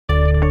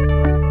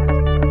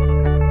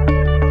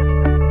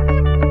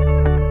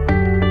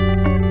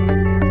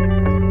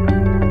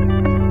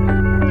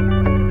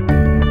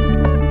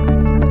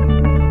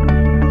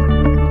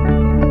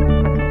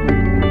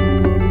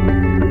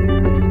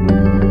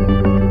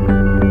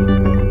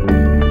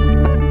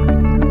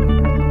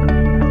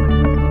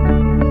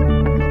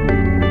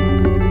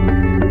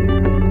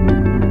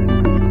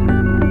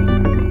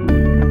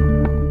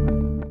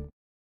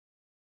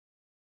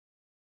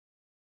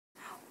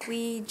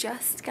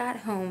just got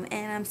home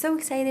and I'm so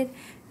excited.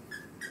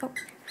 Oh,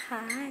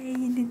 hi,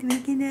 you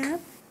waking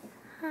up?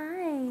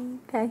 Hi,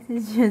 Pax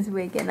is just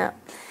waking up.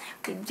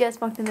 We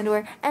just walked in the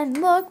door and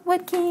look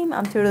what came.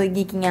 I'm totally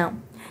geeking out.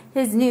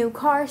 His new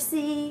car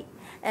seat,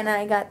 and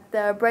I got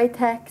the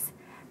Britex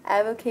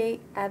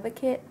Advocate, I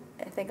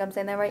think I'm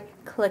saying that right,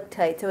 Click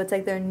Tight. So it's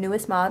like their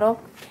newest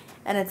model,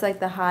 and it's like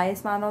the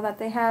highest model that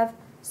they have.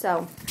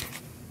 So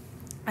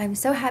I'm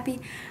so happy.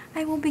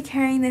 I will be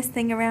carrying this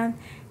thing around,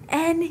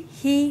 and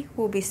he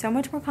will be so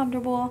much more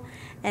comfortable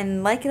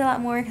and like it a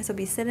lot more because he'll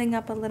be sitting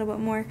up a little bit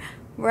more,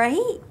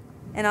 right?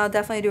 And I'll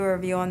definitely do a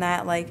review on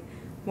that, like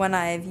when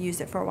I've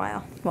used it for a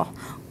while. Well,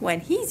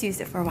 when he's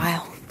used it for a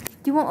while.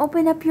 Do you want to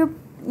open up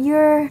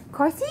your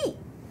car seat?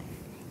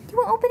 Do you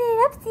want to open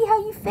it up, see how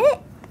you fit?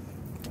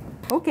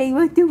 Okay,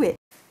 we'll do it.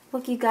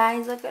 Look, you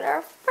guys, look at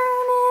our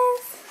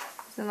furnace.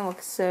 It's gonna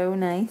look so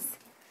nice.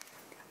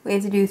 We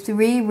have to do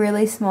 3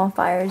 really small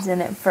fires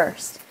in it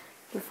first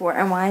before.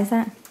 And why is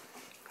that?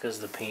 Because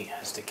the paint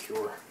has to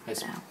cure.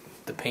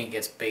 The paint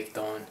gets baked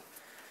on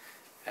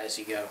as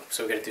you go.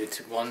 So we got to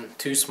do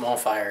 2 small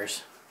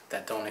fires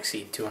that don't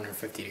exceed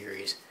 250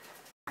 degrees.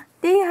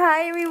 Say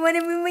hi, everyone,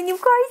 and when you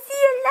car seat,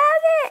 I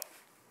love it.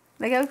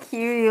 Look how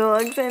cute he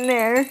looks in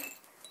there.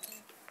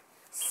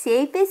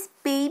 Safest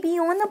baby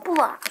on the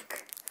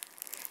block.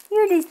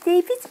 You're the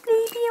safest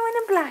baby on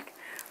the block.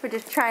 We're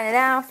just trying it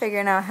out,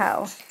 figuring out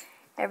how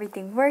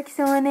everything works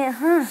on it,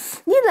 huh?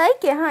 You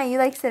like it, huh? You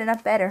like sitting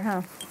up better,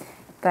 huh?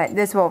 But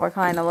this will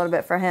recline a little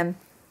bit for him.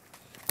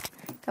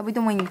 But we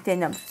don't want you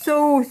sitting up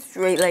so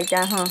straight like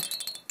that, huh?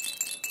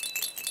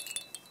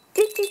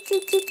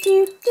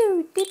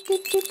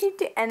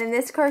 And in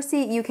this car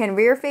seat, you can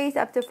rear face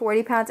up to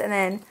 40 pounds and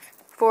then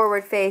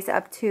forward face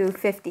up to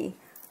 50.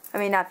 I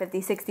mean, not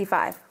 50,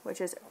 65,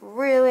 which is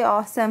really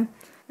awesome.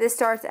 This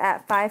starts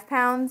at 5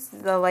 pounds,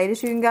 the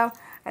lightest you can go.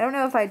 I don't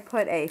know if I'd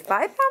put a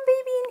 5-pound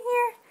baby in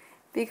here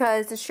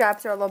because the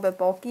straps are a little bit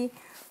bulky,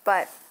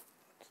 but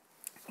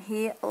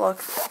he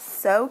looks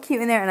so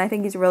cute in there, and I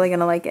think he's really going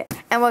to like it.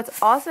 And what's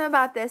awesome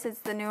about this, it's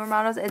the newer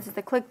models, it's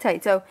the Click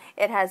Tight. So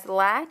it has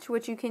latch,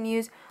 which you can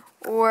use,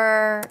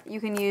 or you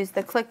can use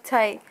the Click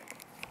Tight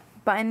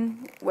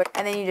button,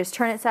 and then you just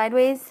turn it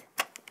sideways,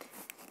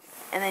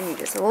 and then you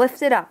just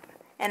lift it up.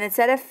 And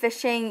instead of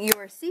fishing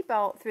your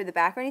seatbelt through the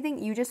back or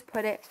anything, you just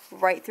put it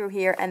right through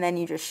here, and then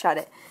you just shut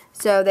it.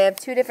 So they have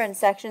 2 different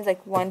sections,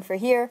 like one for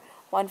here,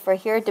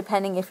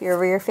 depending if you're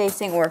rear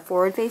facing or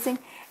forward facing.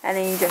 And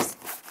then you just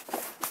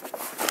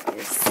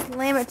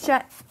slam it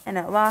shut, and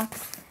it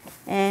locks,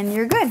 and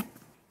you're good.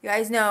 You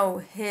guys know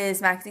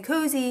his Maxi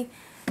Cozy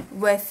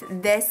with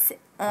this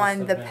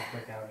on the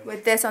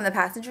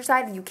passenger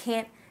side, you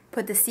can't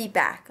put the seat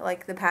back,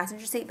 like the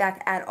passenger seat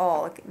back at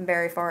all, like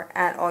very far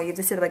at all. You have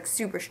to sit like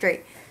super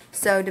straight.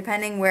 So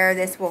depending where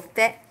this will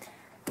fit,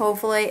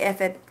 hopefully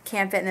if it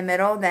can't fit in the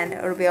middle, then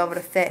it'll be able to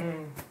fit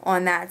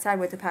on that side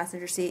with the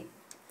passenger seat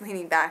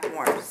leaning back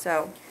more.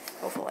 So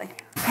hopefully.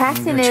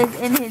 Paxton is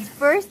in his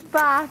first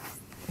box.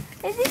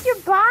 Is this your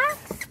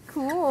box?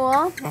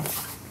 Cool.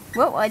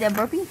 Whoa, I did a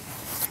burpee.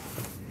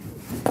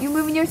 You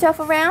moving yourself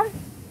around?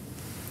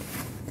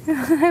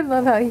 I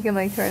love how he can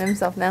like turn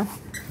himself now.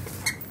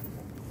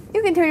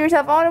 You can turn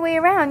yourself all the way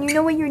around. You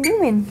know what you're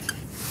doing.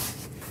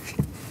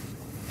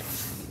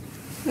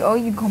 Oh,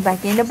 you go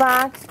back in the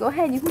box. Go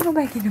ahead. You can go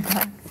back in the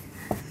box.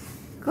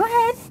 Go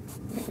ahead.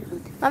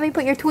 Let me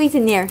put your toys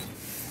in there.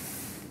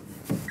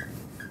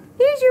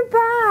 Here's your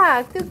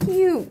box. So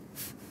cute.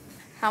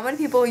 How many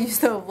people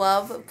used to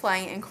love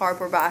playing in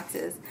cardboard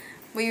boxes?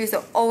 We used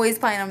to always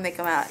play them, make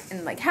them out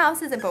in like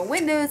houses and put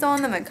windows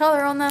on them and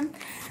color on them.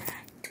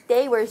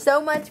 They were so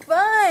much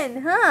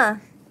fun, huh?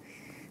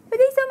 Were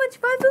they so much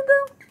fun,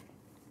 boo-boo?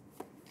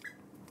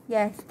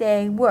 Yes,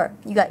 they were.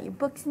 You got your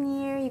books in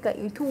here. You got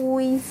your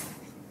toys.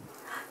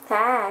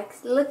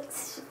 Pax, look.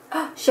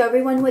 Show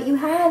everyone what you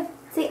have.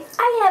 Say,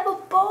 I have a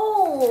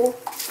bowl.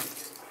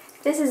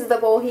 This is the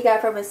bowl he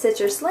got from his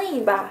sister's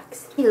sleighing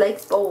box. He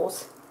likes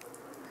bowls.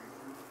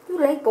 You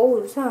like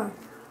bowls, huh?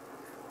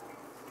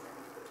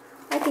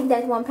 I think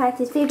that's one of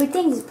Pax's favorite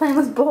things is playing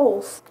with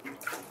bowls.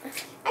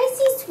 I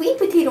see sweet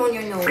potato on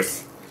your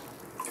nose.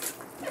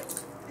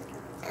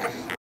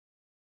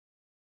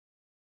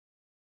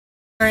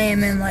 I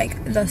am in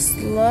like the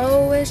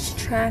slowest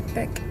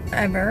traffic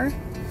ever.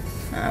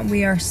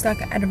 We are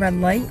stuck at a red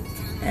light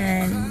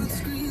and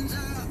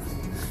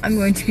I'm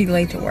going to be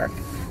late to work.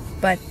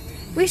 But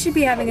we should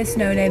be having a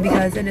snow day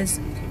because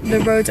the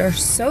roads are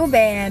so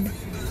bad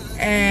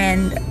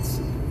and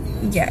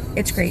yeah,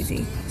 it's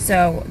crazy.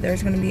 So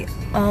there's going to be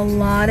a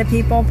lot of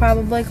people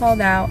probably called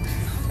out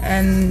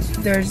and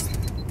there's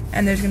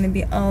going to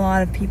be a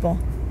lot of people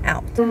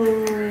out.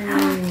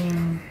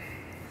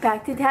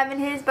 Back to having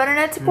his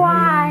butternut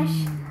squash.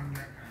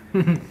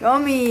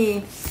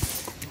 Yummy.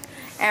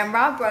 And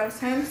Rob brought us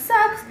home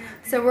subs.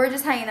 So we're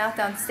just hanging out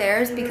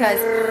downstairs because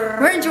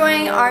we're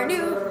enjoying our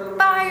new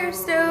fire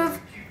stove.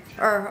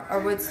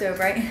 Or wood stove,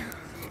 right?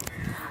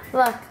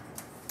 Look.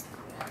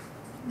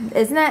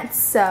 Isn't that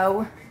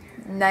so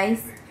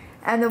nice?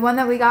 And the one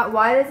that we got,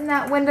 why doesn't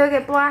that window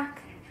get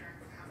black?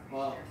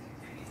 Well,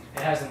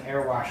 it has an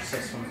air wash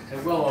system.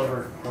 It will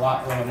over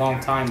a long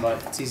time,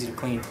 but it's easy to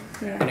clean.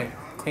 Yeah. And it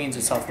cleans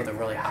itself with a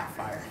really hot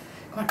fire.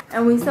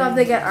 And we still have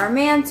to get our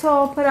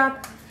mantle put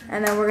up,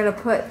 and then we're gonna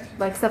put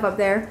like stuff up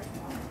there.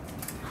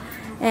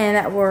 And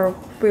that where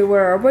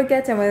our wood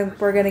gets, and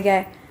we're gonna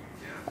get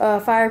a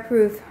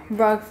fireproof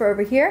rug for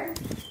over here.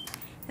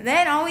 And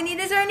then all we need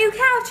is our new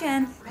couch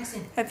and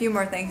a few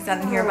more things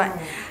done in here. But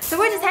so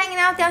we're just hanging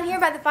out down here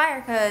by the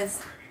fire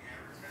because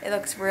it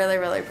looks really,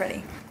 really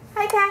pretty.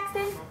 Hi,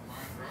 Paxton.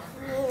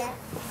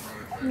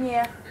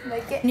 Yeah,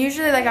 like it. And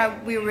usually,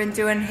 like we were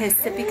doing his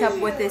sippy cup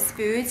with his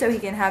food, so he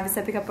can have his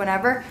sippy cup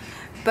whenever.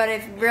 But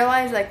I've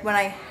realized, like when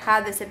I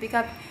have the sippy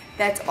cup,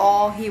 that's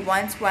all he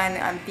wants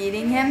when I'm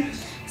feeding him.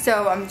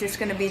 So I'm just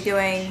gonna be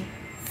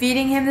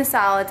feeding him the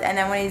solids, and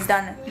then when he's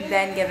done,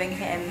 then giving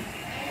him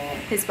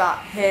his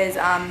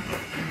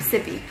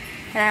sippy.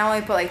 And I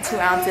only put like 2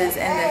 ounces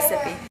in the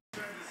sippy.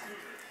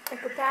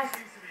 Look at that.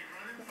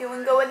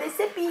 Doing good with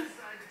the sippy.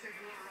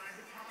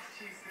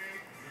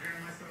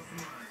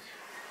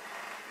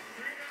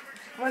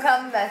 Look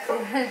how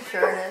messy his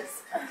shirt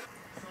is.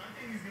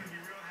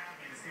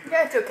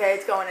 Yeah, it's okay.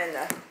 It's going in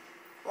the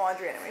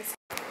laundry anyways.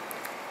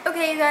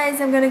 Okay, you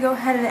guys, I'm gonna go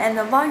ahead and end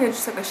the vlog. I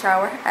just took a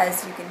shower,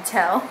 as you can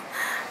tell.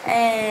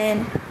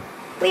 And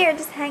we are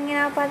just hanging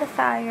out by the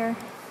fire.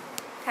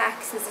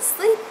 Pax is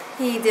asleep.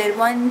 He did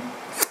one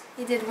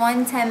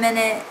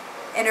 10-minute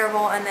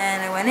interval, and then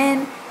I went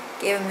in,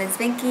 gave him his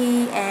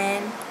Vinky,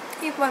 and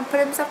he put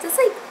himself to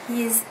sleep.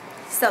 He's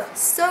slept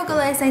so good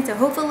last night, so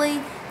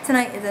hopefully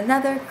tonight is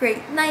another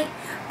great night.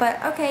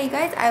 But okay, you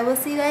guys, I will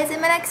see you guys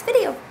in my next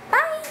video.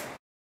 Bye!